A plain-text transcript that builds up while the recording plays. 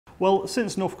Well,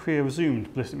 since North Korea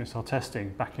resumed ballistic missile testing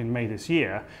back in May this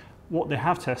year, what they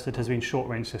have tested has been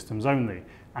short-range systems only,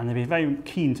 and they've been very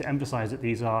keen to emphasise that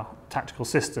these are tactical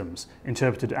systems,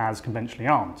 interpreted as conventionally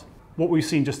armed. What we've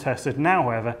seen just tested now,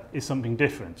 however, is something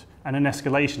different, and an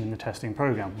escalation in the testing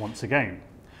programme once again.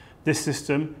 This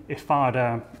system, if fired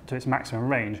to its maximum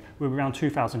range, will be around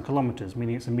 2,000 kilometres,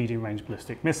 meaning it's a medium-range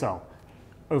ballistic missile,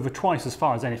 over twice as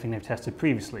far as anything they've tested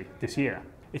previously this year.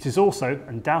 It is also,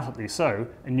 undoubtedly so,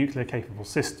 a nuclear-capable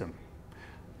system.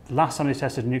 The last time they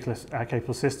tested a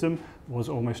nuclear-capable system was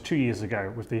almost 2 years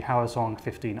ago with the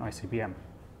Hwasong-15 ICBM.